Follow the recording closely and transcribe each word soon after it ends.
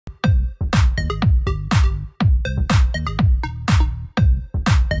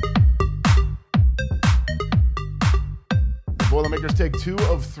Boilermakers take 2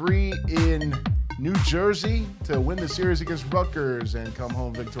 of 3 in New Jersey to win the series against Rutgers and come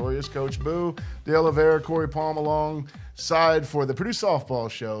home victorious. Coach Boo DeOliveira, Corey Palm alongside for the Purdue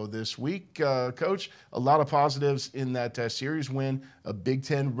softball show this week. Coach, a lot of positives in that series win, a Big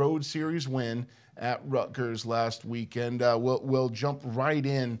Ten road series win at Rutgers last weekend. We'll jump right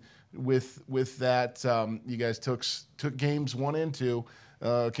in with that. You guys took games 1 and 2.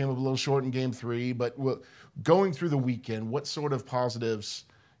 Came up a little short in game 3, but going through the weekend, what sort of positives,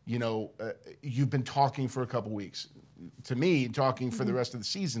 you've been talking for a couple weeks, to me, talking for the rest of the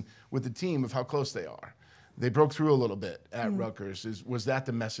season with the team of how close they are. They broke through a little bit at Rutgers. Was that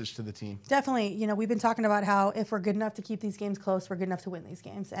the message to the team? Definitely. We've been talking about how if we're good enough to keep these games close, we're good enough to win these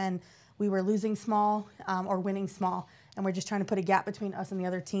games. And we were losing small or winning small, and we're just trying to put a gap between us and the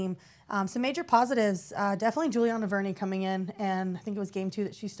other team. Some major positives, definitely Juliana Verney coming in, and I think it was game 2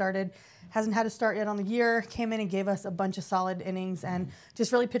 that she started. Hasn't had a start yet on the year, came in and gave us a bunch of solid innings and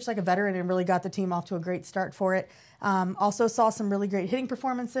just really pitched like a veteran and really got the team off to a great start for it. Also saw some really great hitting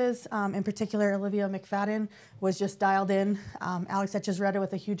performances. In particular, Olivia McFadden was just dialed in. Alex Etchezreta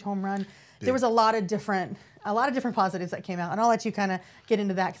with a huge home run. There was a lot of different positives that came out, and I'll let you kind of get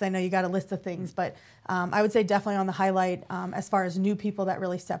into that because I know you got a list of things. But I would say definitely on the highlight as far as new people that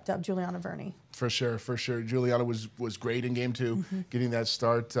really stepped up, Juliana Verney. For sure. Juliana was great in game 2, getting that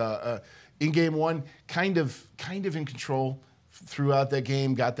start. In game 1, kind of in control throughout that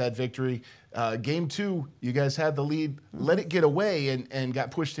game, got that victory. Game 2, you guys had the lead, let it get away, and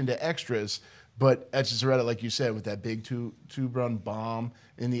got pushed into extras. But Etchezreta, like you said, with that big two-run bomb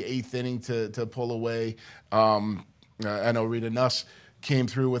in the 8th inning to pull away. I know Rita Nuss came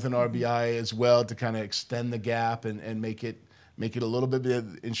through with an RBI as well to kind of extend the gap and make it a little bit.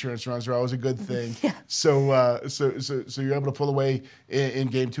 Insurance runs are always a good thing. Yeah. So you're able to pull away in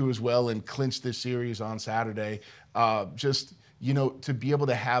game 2 as well and clinch this series on Saturday. To be able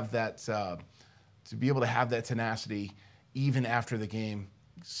to have that tenacity even after the game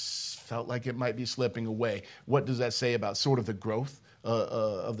felt like it might be slipping away. What does that say about sort of the growth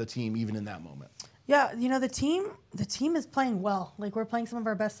of the team even in that moment? Yeah, the team is playing well. Like, we're playing some of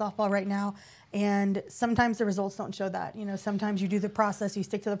our best softball right now, and sometimes the results don't show that. Sometimes you do the process, you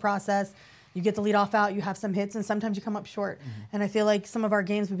stick to the process, you get the leadoff out, you have some hits, and sometimes you come up short. And I feel like some of our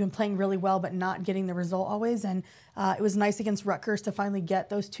games we've been playing really well but not getting the result always. And it was nice against Rutgers to finally get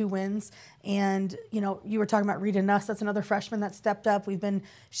those 2 wins. And, you were talking about Rita Nuss. That's another freshman that stepped up. We've been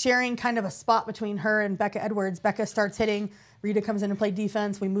sharing kind of a spot between her and Becca Edwards. Becca starts hitting. Rita comes in and play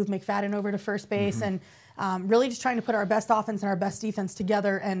defense. We move McFadden over to first base. And really just trying to put our best offense and our best defense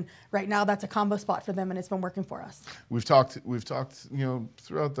together. And right now that's a combo spot for them, and it's been working for us. We've talked,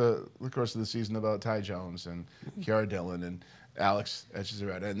 throughout the course of the season about Ty Jones and Kiara Dillon and Alex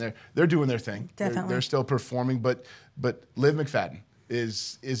Etchezreta, and they're doing their thing. Definitely. They're still performing, but Liv McFadden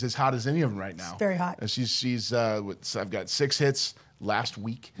is as hot as any of them right now. She's very hot. She's I've got 6 hits last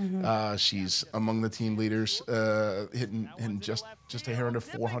week. She's among the team leaders, hitting just a hair under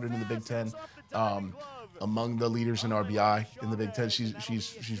 400 in the Big Ten. Among the leaders in RBI in the Big Ten.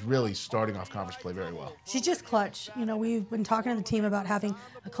 She's really starting off conference play very well. She's just clutch. We've been talking to the team about having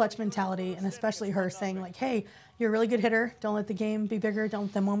a clutch mentality, and especially her saying, like, hey, you're a really good hitter. Don't let the game be bigger. Don't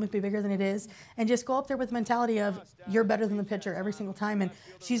let the moment be bigger than it is. And just go up there with the mentality of you're better than the pitcher every single time. And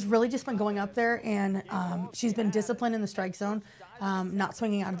she's really just been going up there, and she's been disciplined in the strike zone, not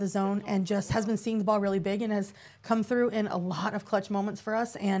swinging out of the zone, and just has been seeing the ball really big and has come through in a lot of clutch moments for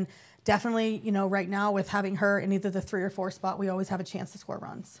us. And definitely, right now with having her in either the 3 or 4 spot, we always have a chance to score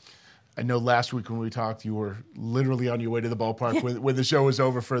runs. I know last week when we talked, you were literally on your way to the ballpark when the show was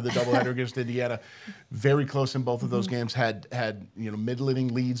over for the doubleheader against Indiana. Very close in both of those games. Had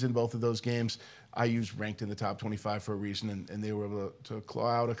middling leads in both of those games. IU's ranked in the top 25 for a reason, and they were able to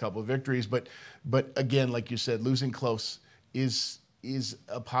claw out a couple of victories. But again, like you said, losing close is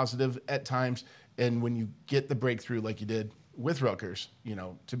a positive at times. And when you get the breakthrough like you did with Rutgers,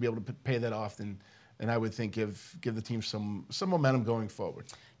 to be able to pay that off, and I would think give the team some momentum going forward.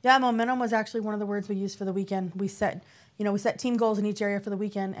 Yeah, momentum was actually one of the words we used for the weekend. We set team goals in each area for the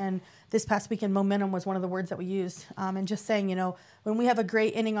weekend, and this past weekend, momentum was one of the words that we used. And just saying, when we have a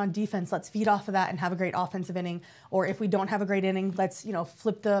great inning on defense, let's feed off of that and have a great offensive inning. Or if we don't have a great inning, let's,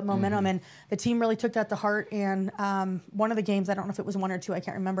 flip the momentum. And the team really took that to heart. And one of the games, I don't know if it was 1 or 2, I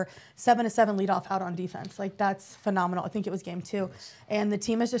can't remember, 7-7 leadoff out on defense. Like, that's phenomenal. I think it was game 2. And the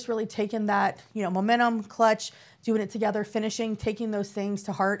team has just really taken that, momentum, clutch, doing it together, finishing, taking those things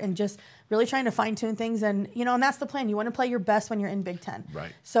to heart, and just really trying to fine-tune things. And, and that's the plan. You want to play your best when you're in Big Ten.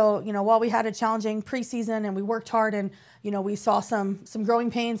 Right. So, while we had a challenging preseason and we worked hard and, we saw some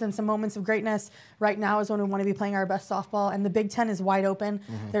growing pains and some moments of greatness, right now is when we want to be playing our best softball. And the Big Ten is wide open.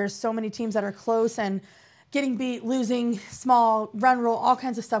 Mm-hmm. There's so many teams that are close and getting beat, losing, small, run rule, all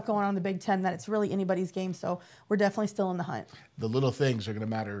kinds of stuff going on in the Big Ten that it's really anybody's game. So we're definitely still in the hunt. The little things are going to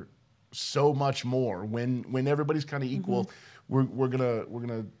matter so much more when everybody's kind of equal. Mm-hmm. We're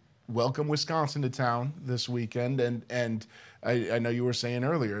gonna welcome Wisconsin to town this weekend, and I know you were saying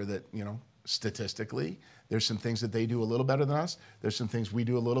earlier that statistically there's some things that they do a little better than us. There's some things we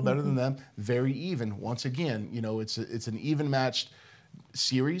do a little better than them. Very even. Once again, it's an even matched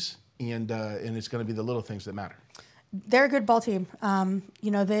series. And it's going to be the little things that matter. They're a good ball team.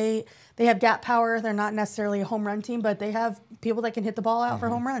 They have gap power. They're not necessarily a home run team, but they have people that can hit the ball out for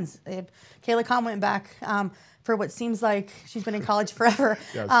home runs. Kayla Kahn went back for what seems like she's been in college forever,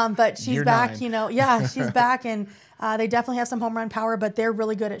 yes. But she's back. 9. She's back, and they definitely have some home run power. But they're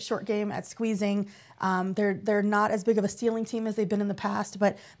really good at short game, at squeezing. They're not as big of a stealing team as they've been in the past,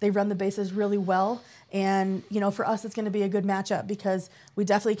 but they run the bases really well. And, for us, it's going to be a good matchup because we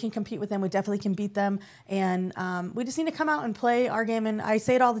definitely can compete with them. We definitely can beat them. And we just need to come out and play our game. And I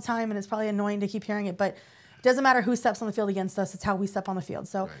say it all the time, and it's probably annoying to keep hearing it, but it doesn't matter who steps on the field against us. It's how we step on the field.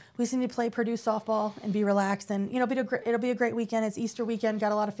 So we just need to play Purdue softball and be relaxed. And, it'll be a great weekend. It's Easter weekend.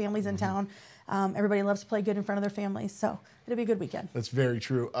 Got a lot of families in town. Everybody loves to play good in front of their families. So it'll be a good weekend. That's very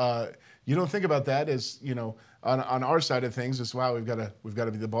true. You don't think about that as, on our side of things as well. We've got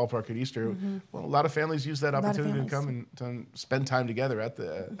to be the ballpark at Easter. Mm-hmm. Well, a lot of families use that opportunity to come and to spend time together at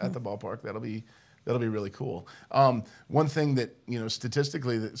the ballpark. That'll be really cool. One thing that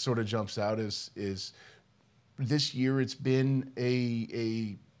statistically that sort of jumps out is this year it's been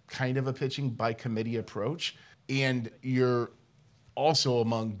a kind of a pitching by committee approach, and you're also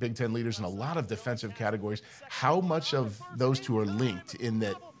among Big Ten leaders in a lot of defensive categories. How much of those two are linked in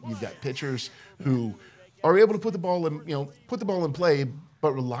that you've got pitchers who are able to put the ball in play,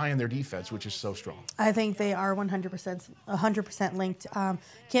 but rely on their defense, which is so strong? I think they are 100% linked.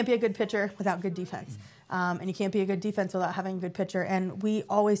 Can't be a good pitcher without good defense. And you can't be a good defense without having a good pitcher. And we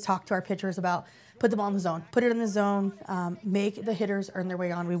always talk to our pitchers about put the ball in the zone, put it in the zone, make the hitters earn their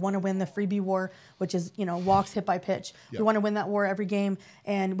way on. We want to win the freebie war, which is, walks hit by pitch. Yep. We want to win that war every game.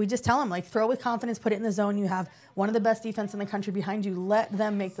 And we just tell them, throw with confidence, put it in the zone. You have one of the best defense in the country behind you. Let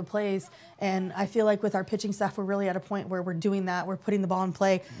them make the plays. And I feel like with our pitching staff, we're really at a point where we're doing that. We're putting the ball in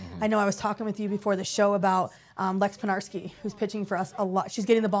play. Mm-hmm. I know I was talking with you before the show about Lex Pinarski, who's pitching for us a lot. She's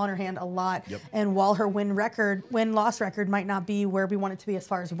getting the ball in her hand a lot. Yep. And while her win-loss record might not be where we want it to be as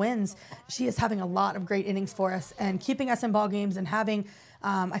far as wins, she is having a lot of great innings for us and keeping us in ball games and having,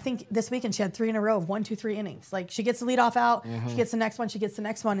 I think this weekend she had 3 in a row of 1, 2, 3 innings. She gets the leadoff out, she gets the next one, she gets the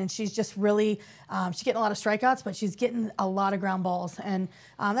next one, and she's just really, she's getting a lot of strikeouts, but she's getting a lot of ground balls. And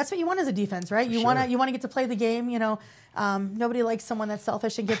that's what you want as a defense, right? You want to get to play the game, Nobody likes someone that's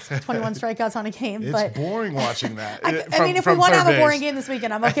selfish and gets 21 strikeouts on a game. It's boring watching that. If we want to have a boring game this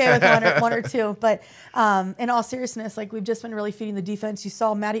weekend, I'm okay with one or two. But in all seriousness, we've just been really feeding the defense. You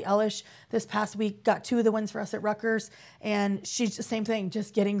saw Maddie Ellish this past week got 2 of the wins for us at Rutgers, and she's the same thing,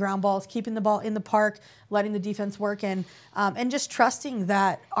 just getting ground balls, keeping the ball in the park, letting the defense work, and just trusting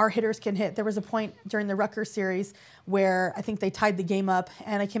that our hitters can hit. There was a point during the Rutgers series where I think they tied the game up,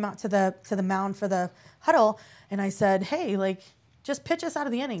 and I came out to the mound for the huddle, and I said, hey, just pitch us out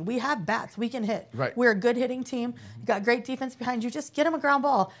of the inning. We have bats. We can hit. Right. We're a good hitting team. You got great defense behind you. Just get them a ground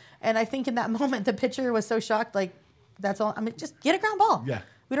ball. And I think in that moment, the pitcher was so shocked, that's all. Just get a ground ball. Yeah.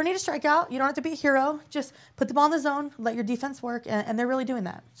 We don't need to strike out. You don't have to be a hero. Just put the ball in the zone, let your defense work, and they're really doing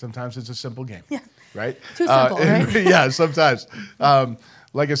that. Sometimes it's a simple game. Yeah. Right? Too simple, right? Yeah, sometimes.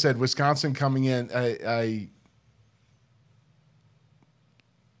 Like I said, Wisconsin coming in, are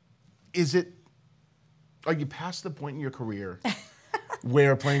you past the point in your career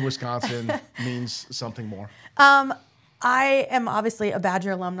where playing Wisconsin means something more? I am obviously a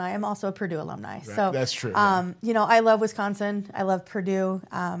Badger alumni. I'm also a Purdue alumni. Right. So that's true. I love Wisconsin. I love Purdue.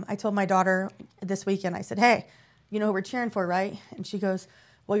 I told my daughter this weekend, I said, hey, you know who we're cheering for, right? And she goes,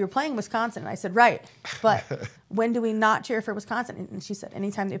 well, you're playing Wisconsin. And I said, right. But when do we not cheer for Wisconsin? And she said,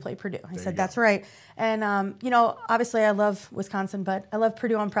 anytime they play Purdue. I said, that's right. And, obviously I love Wisconsin, but I love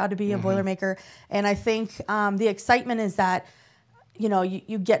Purdue. I'm proud to be a Boilermaker. And I think the excitement is that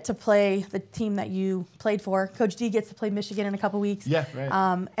you get to play the team that you played for. Coach D gets to play Michigan in a couple weeks. Yeah,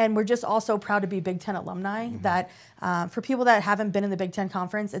 right. And we're just also proud to be Big Ten alumni. That for people that haven't been in the Big Ten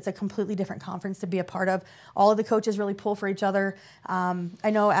Conference, it's a completely different conference to be a part of. All of the coaches really pull for each other.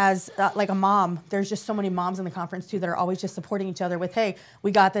 I know as like a mom, there's just so many moms in the conference too that are always just supporting each other with, hey,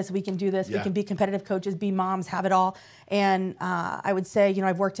 we got this, we can do this, we can be competitive coaches, be moms, have it all. And I would say,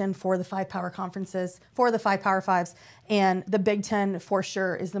 I've worked in 4 of the 5 power conferences, 4 of the 5 Power Fives, and the Big Ten for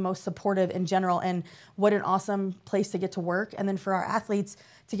sure is the most supportive in general. And what an awesome place to get to work. And then for our athletes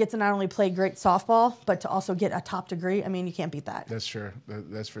to get to not only play great softball, but to also get a top degree. I mean, you can't beat that. That's sure.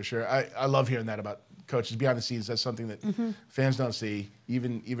 That's for sure. I love hearing that about coaches behind the scenes. That's something that fans don't see,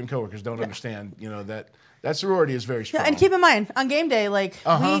 even coworkers don't understand. That sorority is very strong. Yeah, and keep in mind, on game day,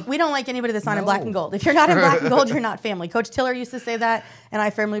 we don't like anybody that's not in black and gold. If you're not in black and gold, you're not family. Coach Tiller used to say that, and I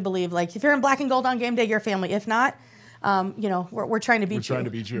firmly believe, if you're in black and gold on game day, you're family. If not, we're trying to beat you. We're trying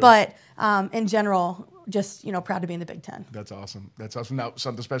to beat you. But in general, just proud to be in the Big Ten. That's awesome. That's awesome. Now,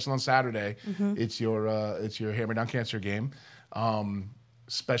 something special on Saturday. It's your Hammer Down Cancer game.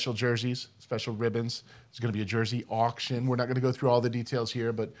 Special jerseys, special ribbons. There's going to be a jersey auction. We're not going to go through all the details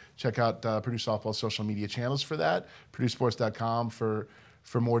here, but check out Purdue Softball's social media channels for that. PurdueSports.com for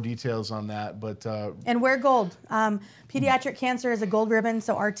more details on that. But and wear gold. Pediatric cancer is a gold ribbon,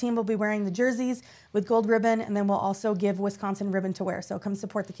 so our team will be wearing the jerseys with gold ribbon, and then we'll also give Wisconsin ribbon to wear. So come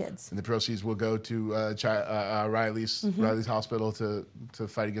support the kids. And the proceeds will go to Riley's Hospital to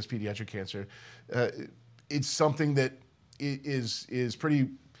fight against pediatric cancer. It's something that is pretty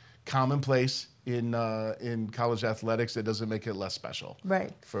commonplace in college athletics. It doesn't make it less special.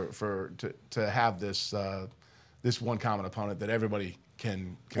 Right. To have this one common opponent that everybody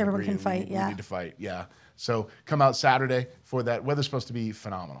can everyone agree can fight. We need to fight. Yeah. So come out Saturday for that. Weather's supposed to be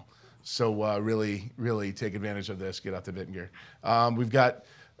phenomenal. So really take advantage of this. Get out the Benton gear. We've got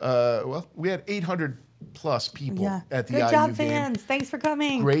we had 800 plus people at the IU game. Good job, fans. Thanks for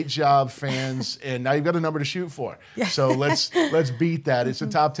coming. Great job, fans. And now you've got a number to shoot for. Yeah. So let's beat that. It's a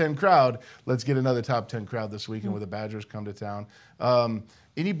top 10 crowd. Let's get another top 10 crowd this weekend where the Badgers come to town.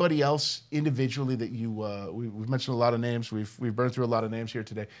 Anybody else individually that you we've mentioned a lot of names. We've burned through a lot of names here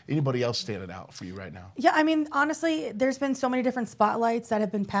today. Anybody else standing out for you right now? Yeah, I mean, honestly, there's been so many different spotlights that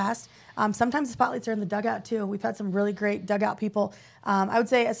have been passed. Sometimes the spotlights are in the dugout too. We've had some really great dugout people. I would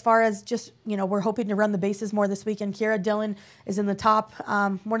say as far as just, we're hoping to run the bases more this weekend. Kiera Dillon is in the top,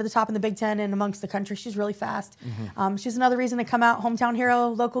 one of the top in the Big Ten and amongst the country. She's really fast. She's another reason to come out. Hometown hero,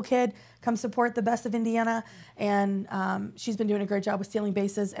 local kid, come support the best of Indiana. And she's been doing a great job with stealing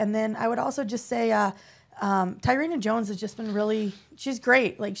bases. And then I would also just say Tyrena Jones has just been she's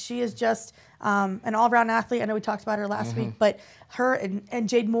great. She is just an all-around athlete. I know we talked about her last week, but her and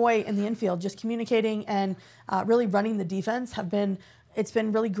Jade Moy in the infield, just communicating and really running the defense it's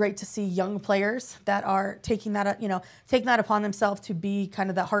been really great to see young players that are taking that upon themselves to be kind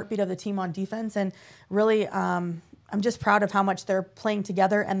of the heartbeat of the team on defense. And really, I'm just proud of how much they're playing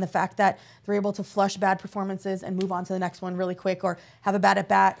together and the fact that they're able to flush bad performances and move on to the next one really quick, or have a bad at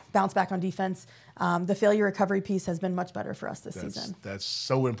bat, bounce back on defense. The failure recovery piece has been much better for us this season. That's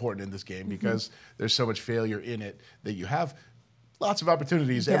so important in this game because there's so much failure in it that you have lots of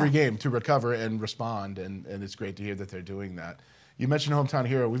opportunities every game to recover and respond, and it's great to hear that they're doing that. You mentioned Hometown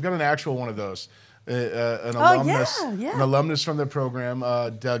Hero. We've got an actual one of those. An alumnus from the program,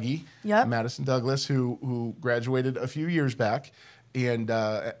 Dougie, Madison Douglas, who graduated a few years back and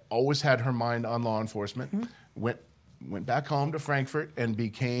always had her mind on law enforcement. Went back home to Frankfurt and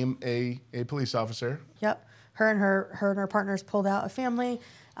became a police officer. Yep. Her and her partners pulled out a family.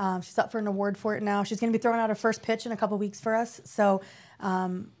 She's up for an award for it now. She's going to be throwing out her first pitch in a couple weeks for us. So,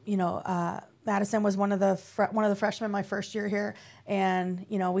 Madison was one of the freshmen my first year here, and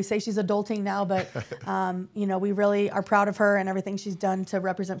we say she's adulting now, but we really are proud of her and everything she's done to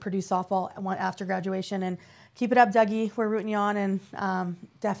represent Purdue softball after graduation. And keep it up, Dougie. We're rooting you on, and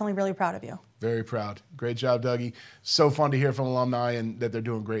definitely really proud of you. Very proud. Great job, Dougie. So fun to hear from alumni and that they're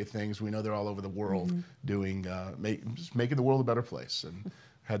doing great things. We know they're all over the world doing just making the world a better place. And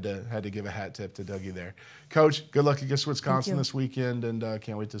had to give a hat tip to Dougie there. Coach, good luck against Wisconsin this weekend, and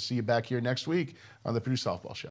can't wait to see you back here next week on the Purdue Softball Show.